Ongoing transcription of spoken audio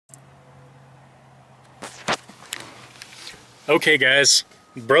Okay guys,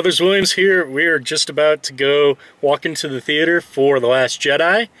 Brothers Williams here. We are just about to go walk into the theater for The Last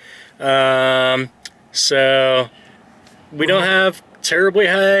Jedi. So we don't have terribly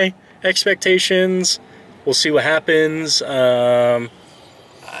high expectations. We'll see what happens.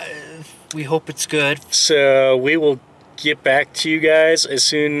 We hope it's good. So we will get back to you guys as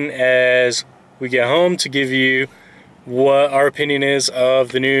soon as we get home to give you what our opinion is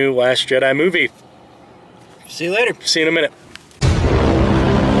of the new Last Jedi movie. See you later. See you in a minute.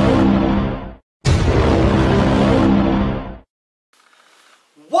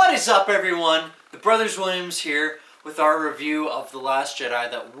 What is up, everyone? The Brothers Williams here with our review of The Last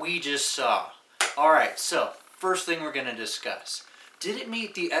Jedi that we just saw. Alright, so first thing we're going to discuss. Did it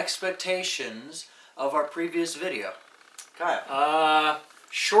meet the expectations of our previous video? Kyle?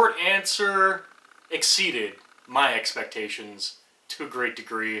 Short answer, exceeded my expectations to a great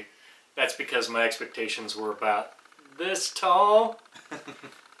degree. That's because my expectations were about this tall.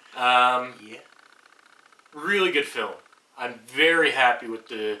 Yeah. Really good film. I'm very happy with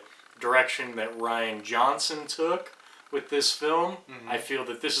the direction that Rian Johnson took with this film. I feel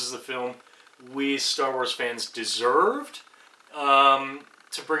that this is the film we Star Wars fans deserved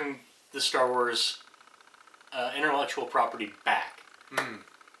to bring the Star Wars intellectual property back.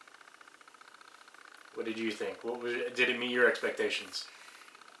 What did you think? Did it meet your expectations?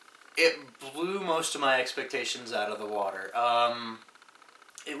 It blew most of my expectations out of the water.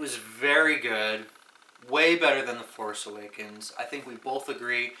 It was very good. Way better than The Force Awakens. I think we both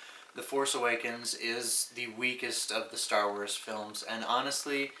agree The Force Awakens is the weakest of the Star Wars films. And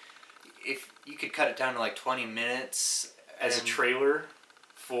honestly, if you could cut it down to like 20 minutes... As a trailer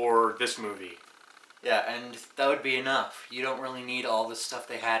for this movie. Yeah, and that would be enough. You don't really need all the stuff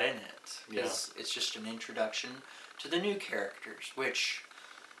they had in it. Because it's just an introduction to the new characters. Which,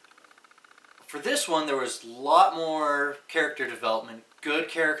 for this one, there was a lot more character development. Good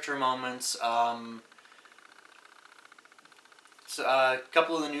character moments. So, a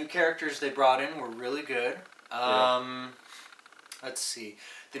couple of the new characters they brought in were really good. Let's see.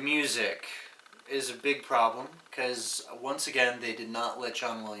 The music is a big problem because, once again, they did not let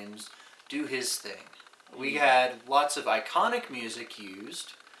John Williams do his thing. We had lots of iconic music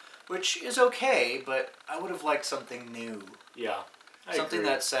used, which is okay, but I would have liked something new. Yeah, something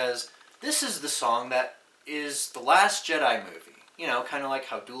that says, this is the song that is the Last Jedi movie. You know, kind of like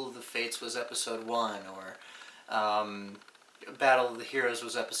how Duel of the Fates was Episode 1, or... Battle of the Heroes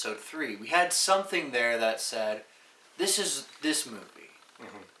was Episode 3. We had something there that said, this is this movie.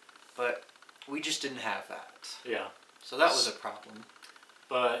 But we just didn't have that. Yeah. So that was a problem.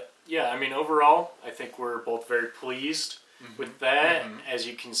 But, yeah, I mean, overall, I think we're both very pleased with that. As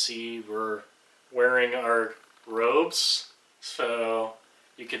you can see, we're wearing our robes. So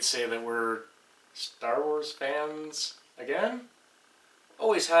you could say that we're Star Wars fans again?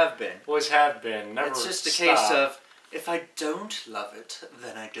 Always have been. Always have been. Never It's just a stopped. case of, if I don't love it,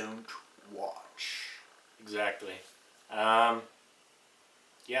 then I don't watch. Exactly.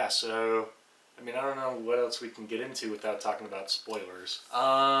 Yeah, so, I mean, I don't know what else we can get into without talking about spoilers.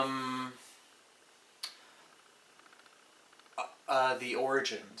 The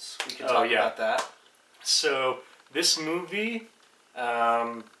origins. We can talk about that. So, this movie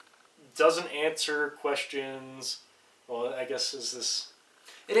doesn't answer questions. Well, I guess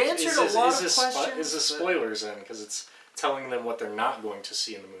It answered a lot of questions. Is this spoilers then? Because it's telling them what they're not going to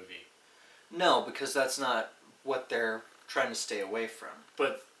see in the movie. No, because that's not what they're trying to stay away from.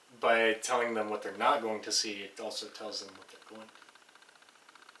 But by telling them what they're not going to see, it also tells them what they're going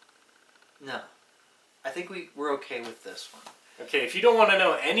to. No. I think we're okay with this one. Okay, if you don't want to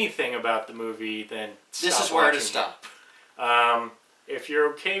know anything about the movie, then stop. This is where to stop. If you're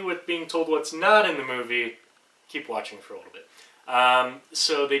okay with being told what's not in the movie, keep watching for a little bit.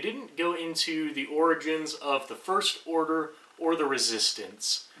 So they didn't go into the origins of the First Order or the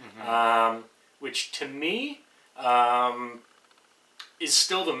Resistance, which to me is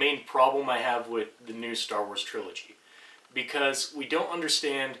still the main problem I have with the new Star Wars trilogy. Because we don't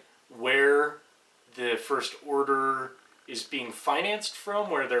understand where the First Order is being financed from,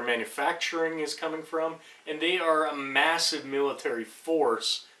 where their manufacturing is coming from, and they are a massive military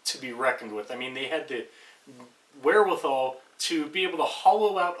force to be reckoned with. I mean, they had the wherewithal to be able to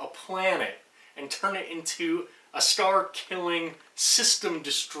hollow out a planet and turn it into a star-killing,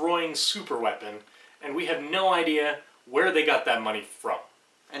 system-destroying superweapon, and we have no idea where they got that money from.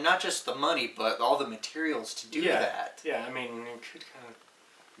 And not just the money, but all the materials to do that. Yeah, I mean, you could kind of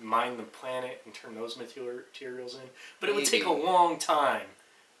mine the planet and turn those materials in, but it would take a long time.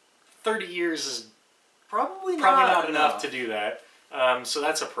 30 years is probably not enough to do that, so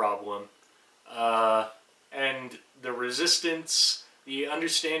that's a problem. and the resistance, the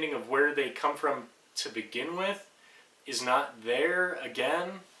understanding of where they come from to begin with, is not there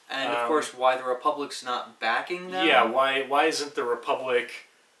again. And of course, why the Republic's not backing them? Yeah, why isn't the Republic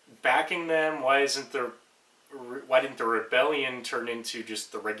backing them? Why didn't the rebellion turn into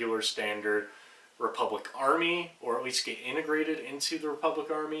just the regular standard Republic Army, or at least get integrated into the Republic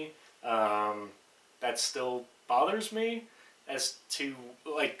Army? That still bothers me as to,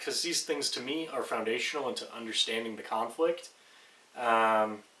 like, because these things to me are foundational into understanding the conflict.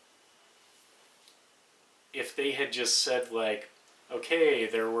 If they had just said, like, okay,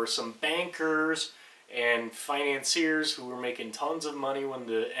 there were some bankers and financiers who were making tons of money when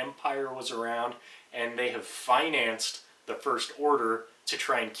the Empire was around, and they have financed the First Order to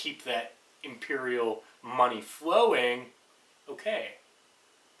try and keep that Imperial money flowing, okay,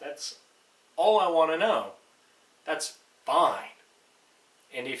 that's all I want to know. That's fine.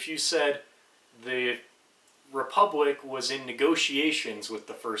 And if you said the Republic was in negotiations with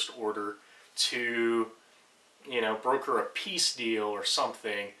the First Order to, broker a peace deal or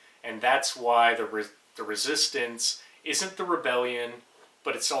something, and that's why the resistance isn't the rebellion,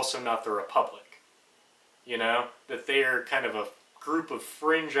 but it's also not the Republic. That they are kind of a group of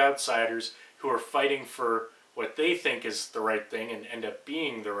fringe outsiders who are fighting for what they think is the right thing and end up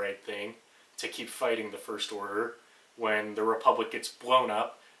being the right thing to keep fighting the First Order when the Republic gets blown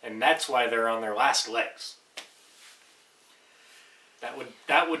up, and that's why they're on their last legs. That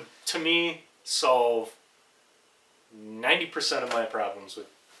would to me solve 90% of my problems with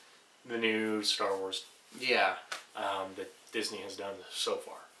the new Star Wars. Yeah. That Disney has done so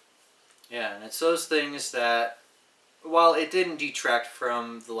far. Yeah, and it's those things that, while it didn't detract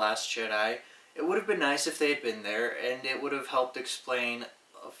from The Last Jedi, it would have been nice if they had been there, and it would have helped explain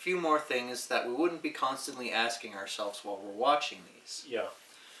a few more things that we wouldn't be constantly asking ourselves while we're watching these. Yeah.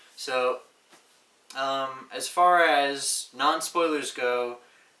 So, as far as non-spoilers go,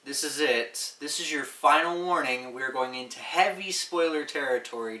 this is it. This is your final warning. We're going into heavy spoiler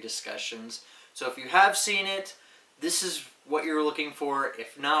territory discussions. So if you have seen it, this is what you're looking for.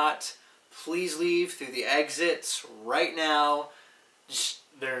 If not, please leave through the exits right now.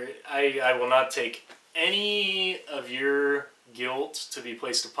 I will not take any of your guilt to be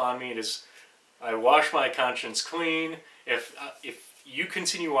placed upon me. It is, I wash my conscience clean. If you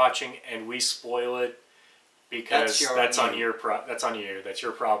continue watching and we spoil it, because that's on you. That's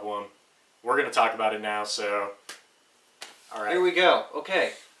your problem. We're going to talk about it now, so all right. Here we go.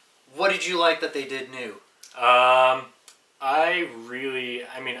 Okay. What did you like that they did new? I really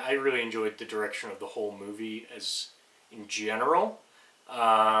enjoyed the direction of the whole movie as in general.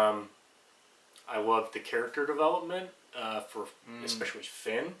 I loved the character development for especially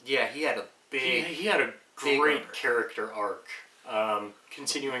Finn. Yeah, he had a big. He had a great character arc.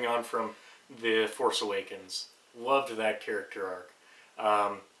 Continuing on from The Force Awakens, loved that character arc.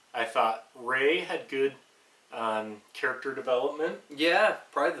 I thought Rey had good character development. Yeah,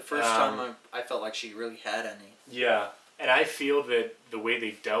 probably the first time I felt like she really had any. Yeah, and I feel that the way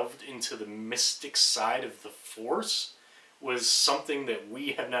they delved into the mystic side of the Force was something that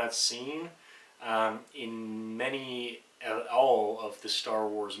we have not seen in all of the Star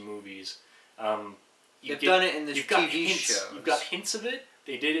Wars movies. They've done it in the TV shows. You've got hints of it.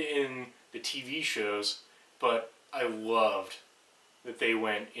 They did it in the TV shows, but I loved that they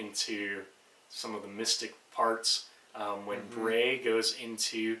went into some of the mystic parts. When Rey goes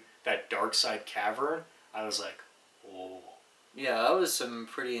into that dark side cavern, I was like, oh. Yeah, that was some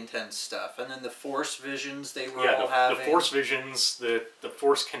pretty intense stuff. And then the Force visions they were all having. The Force visions, the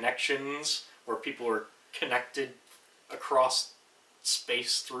Force connections, where people are connected across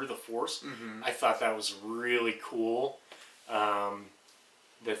space through the Force. Mm-hmm. I thought that was really cool.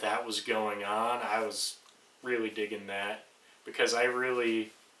 That was going on. I was really digging that because I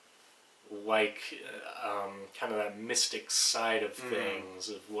really like kind of that mystic side of things,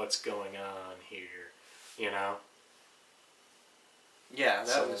 of what's going on here, Yeah,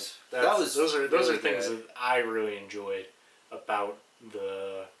 those are really things good. that I really enjoyed about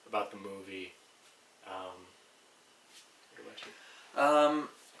the movie. What about you?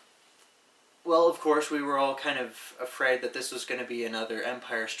 Well, of course, we were all kind of afraid that this was going to be another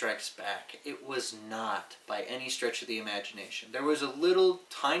Empire Strikes Back. It was not, by any stretch of the imagination. There was a little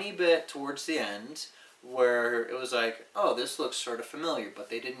tiny bit towards the end where it was like, oh, this looks sort of familiar, but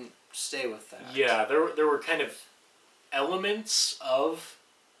they didn't stay with that. Yeah, there were kind of elements of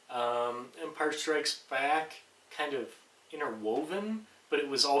Empire Strikes Back kind of interwoven, but it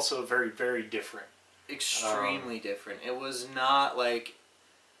was also very, very different. Extremely different. It was not like...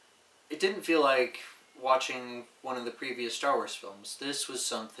 It didn't feel like watching one of the previous Star Wars films. This was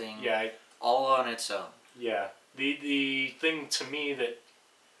something all on its own. Yeah. The thing to me that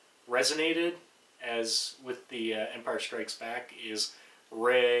resonated as with the Empire Strikes Back is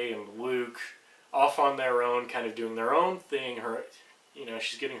Rey and Luke off on their own, kind of doing their own thing.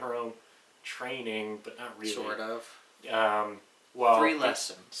 She's getting her own training, but not really. Sort of. Well, 3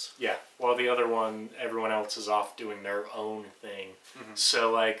 lessons. Yeah. While the other one, everyone else is off doing their own thing. Mm-hmm.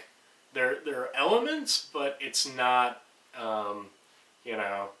 So like, there are elements, but it's not.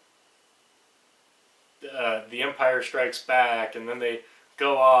 The Empire Strikes Back, and then they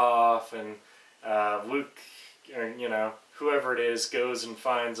go off, and Luke, or whoever it is, goes and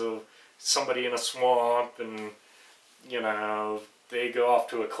finds somebody in a swamp, and they go off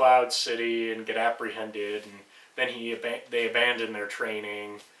to a cloud city and get apprehended, and then they abandon their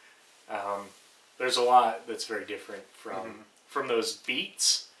training. There's a lot that's very different from those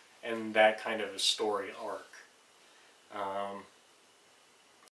beats and that kind of a story arc.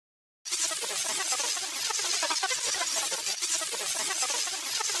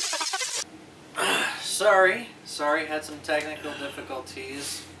 Sorry, had some technical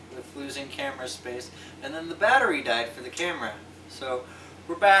difficulties with losing camera space, and then the battery died for the camera. So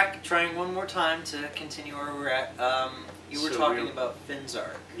we're back, trying one more time to continue where we're at. You were talking about Finn's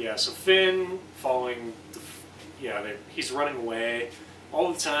arc. Yeah, so Finn following, he's running away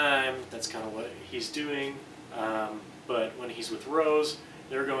all the time. That's kind of what he's doing. But when he's with Rose,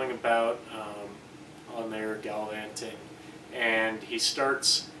 they're going about on their gallivanting, and he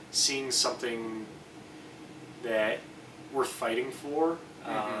starts seeing something that worth fighting for,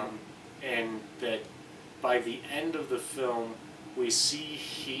 and that by the end of the film, we see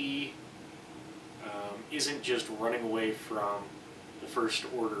he isn't just running away from the First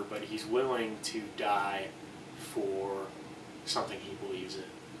Order, but he's willing to die for something he believes in.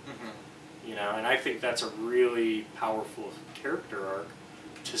 And I think that's a really powerful character arc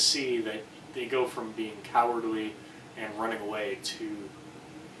to see that they go from being cowardly and running away to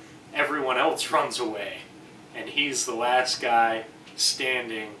everyone else runs away, and he's the last guy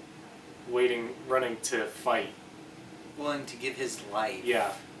standing, running to fight. Willing to give his life.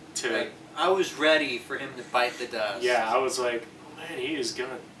 Yeah. I was ready for him to bite the dust. Yeah, I was like, oh man, he's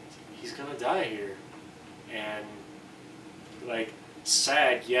gonna die here. And, like,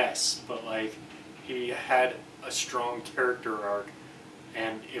 sad, yes, but, like, he had a strong character arc,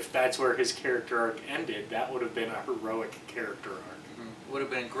 and if that's where his character arc ended, that would have been a heroic character arc. Would have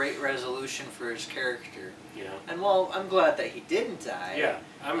been a great resolution for his character. Yeah. And well, I'm glad that he didn't die. Yeah,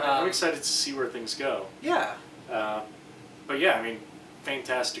 I'm excited to see where things go. Yeah. But yeah, I mean,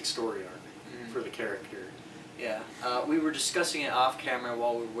 fantastic story arc for the character. Yeah. We were discussing it off camera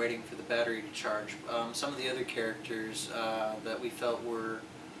while we were waiting for the battery to charge. Some of the other characters that we felt were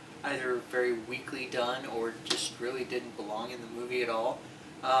either very weakly done or just really didn't belong in the movie at all.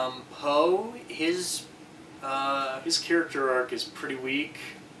 Poe, his character arc is pretty weak.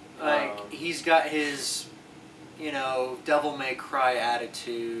 He's got his, devil may cry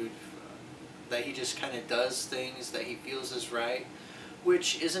attitude, that he just kind of does things that he feels is right,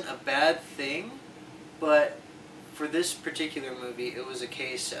 which isn't a bad thing, but for this particular movie, it was a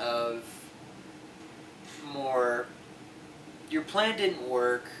case of more, your plan didn't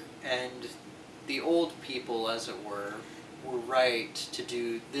work, and the old people, as it were right to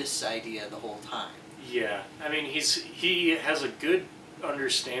do this idea the whole time. Yeah, I mean, he has a good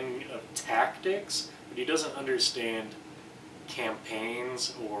understanding of tactics, but he doesn't understand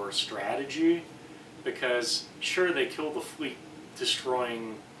campaigns or strategy, because sure, they kill the fleet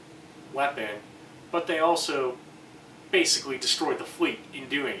destroying weapon, but they also basically destroyed the fleet in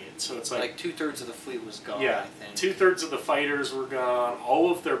doing it. So it's like 2/3 of the fleet was gone. Yeah, I think 2/3 of the fighters were gone.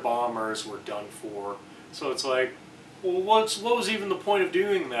 All of their bombers were done for. So it's like, well, what was even the point of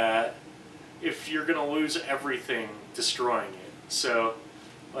doing that if you're gonna lose everything destroying it? So,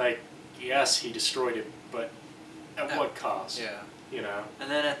 like, yes, he destroyed it, but at what cost? Yeah. And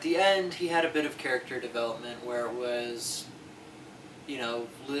then at the end, he had a bit of character development where it was,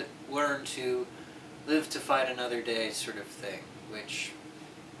 learn to live to fight another day sort of thing, which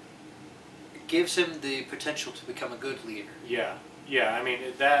gives him the potential to become a good leader. Yeah. I mean,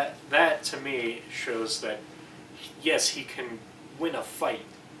 that to me shows that, yes, he can win a fight,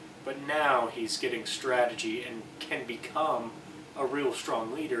 but now he's getting strategy and can become a real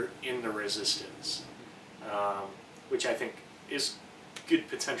strong leader in the Resistance, which I think is good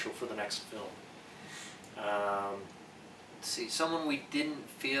potential for the next film. See, someone we didn't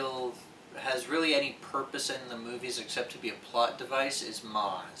feel has really any purpose in the movies except to be a plot device is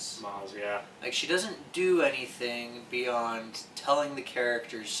Maz. Maz, yeah. Like, she doesn't do anything beyond telling the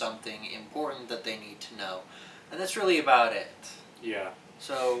characters something important that they need to know. And that's really about it. Yeah.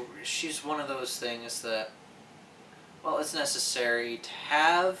 So she's one of those things that, well, it's necessary to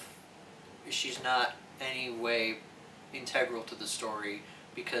have. She's not any way integral to the story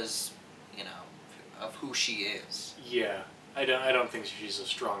because, you know, of who she is. Yeah, I don't think she's a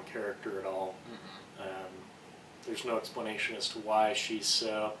strong character at all. Mm-mm. There's no explanation as to why she's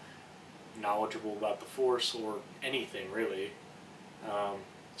so knowledgeable about the Force or anything really.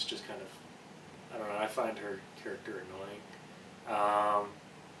 It's just kind of, I don't know. I find her character annoying.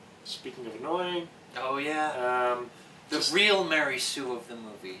 Speaking of annoying, Oh yeah, the just, real Mary Sue of the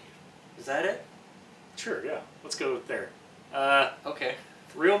movie. Is that it? sure, yeah. Let's go with there. Okay.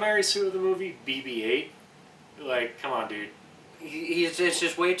 Real Mary Sue of the movie, BB-8. Like, come on, dude. It's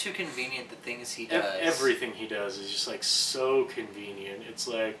just way too convenient, the things he does. Everything he does is just like so convenient. It's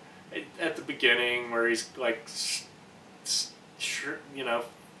like at the beginning where he's like, you know,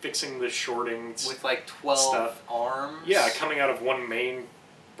 fixing the shortings with like 12 stuff. Arms. Yeah, coming out of one main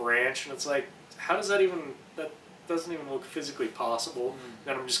branch, and it's like, how does that even? That doesn't even look physically possible.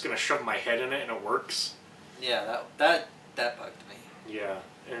 Then I'm just gonna shove my head in it and it works. Yeah, that bugged me. Yeah,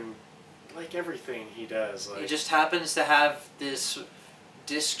 and like everything he does, like He just happens to have this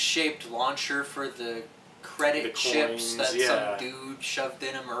disc-shaped launcher for the credit chips that some dude shoved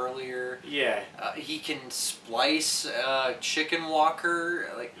in him earlier. Yeah. He can splice a chicken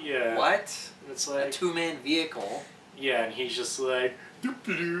walker. Like, yeah. what? It's like a two-man vehicle. Yeah, and he's just like,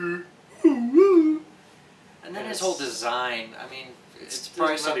 and then his whole design. I mean, it's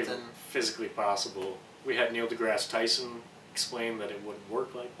probably not something even physically possible. We had Neil deGrasse Tyson explain that it wouldn't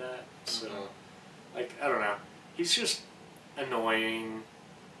work like that. So, like, I don't know. He's just annoying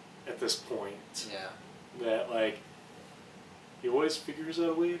at this point. Yeah. That, like, he always figures out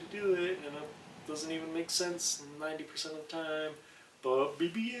a way to do it, and it doesn't even make sense 90% of the time. But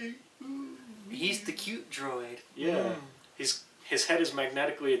BB-8. He's the cute droid. Yeah. His head is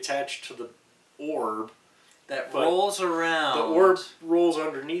magnetically attached to the orb. That rolls around. The orb rolls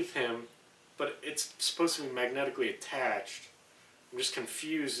underneath him, but it's supposed to be magnetically attached. I'm just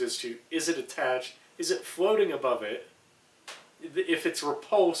confused as to, is it attached? Is it floating above it? If it's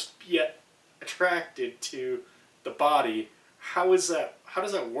repulsed yet attracted to the body, how does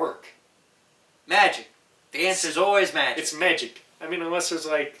that work? Magic. The answer is always magic. It's magic. I mean, unless there's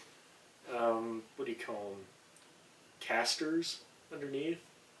like, what do you call them? Casters underneath?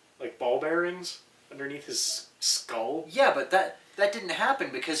 Like ball bearings underneath his skull? Yeah, but that didn't happen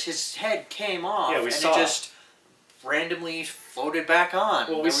because his head came off and it just randomly floated back on.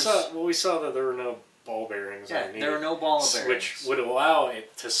 Well, we saw that there were no ball bearings underneath. There were no ball bearings. Which would allow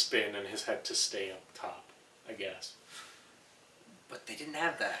it to spin and his head to stay up top, I guess. But they didn't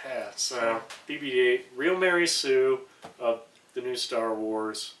have that. Yeah, so BB-8, real Mary Sue of the new Star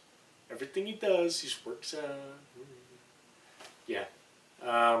Wars. Everything he does, he just works out. Yeah.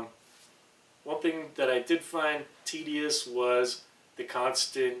 One thing that I did find tedious was the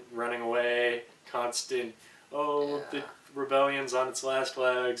constant running away, the rebellion's on its last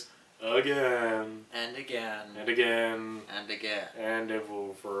legs again. And again. And again. And again. And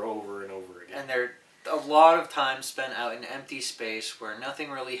over and over again. And there a lot of time spent out in empty space where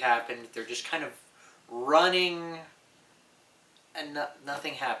nothing really happened. They're just kind of running and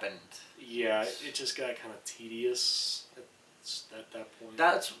nothing happened. Yeah, it just got kind of tedious at that point.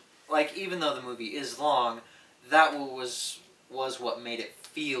 That's, like, even though the movie is long, that was what made it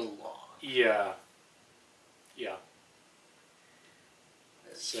feel long. Yeah. Yeah.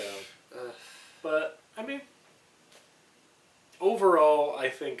 So, but, I mean, overall, I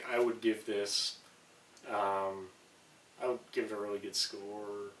think I would give this, I would give it a really good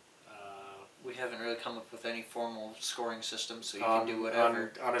score. We haven't really come up with any formal scoring system, so you can do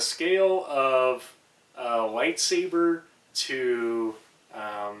whatever. On a scale of lightsaber to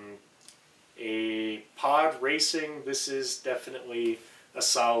a pod racing, this is definitely a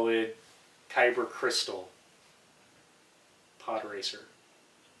solid Kyber Crystal pod racer.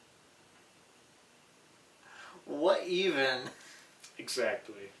 What even?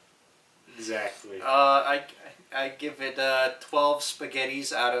 Exactly. I give it 12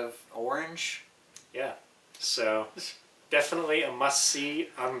 spaghettis out of orange. Yeah. So definitely a must-see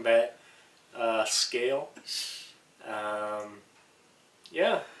on that scale.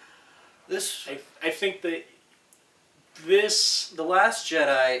 Yeah. I think that The Last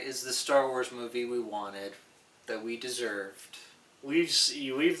Jedi is the Star Wars movie we wanted, that we deserved.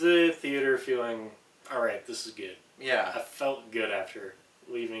 You leave the theater feeling, all right, this is good. Yeah. I felt good after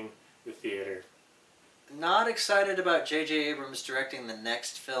leaving the theater. Not excited about J.J. Abrams directing the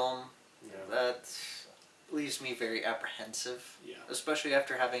next film. No. That leaves me very apprehensive. Yeah. Especially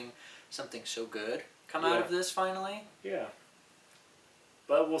after having something so good come out of this finally. Yeah.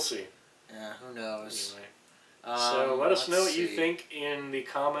 but we'll see. Yeah, who knows? Anyway. So let us know what you see. think in the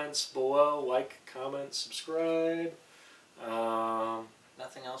comments below. Like, comment, subscribe.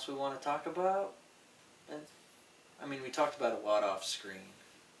 Nothing else we want to talk about? I mean, we talked about a lot off screen.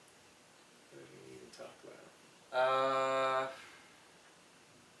 What did we even talk about?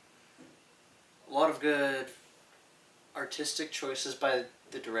 A lot of good artistic choices by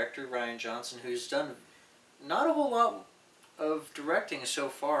the director, Rian Johnson, who's done not a whole lot of directing so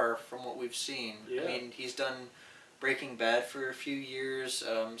far from what we've seen. Yeah. I mean, he's done Breaking Bad for a few years,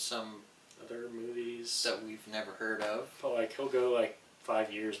 some Other movies that we've never heard of. But like he'll go like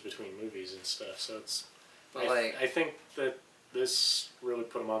 5 years between movies and stuff, so it's. But I think that this really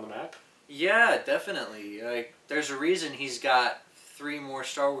put him on the map. Yeah, definitely. Like, there's a reason he's got 3 more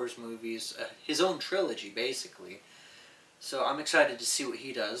Star Wars movies, his own trilogy, basically. So I'm excited to see what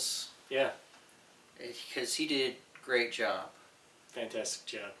he does. Yeah. Because he did a great job. Fantastic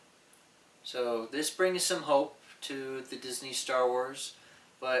job. So this brings some hope to the Disney Star Wars,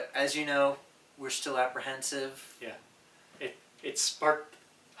 but as you know, we're still apprehensive. Yeah. It sparked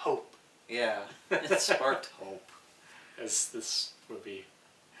hope. Yeah, it sparked hope. As this movie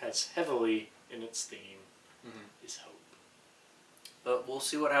has heavily in its theme, is hope. But we'll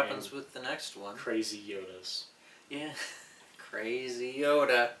see what happens with the next one. Crazy Yodas. Yeah, crazy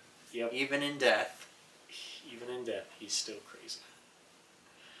Yoda. Yep. Even in death. Even in death, he's still crazy.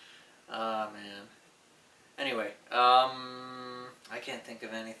 Ah, man. Anyway, I can't think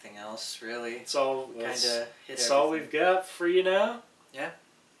of anything else, really. It's all. That's all we've got for you now. Yeah.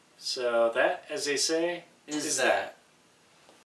 So that, as they say, is that.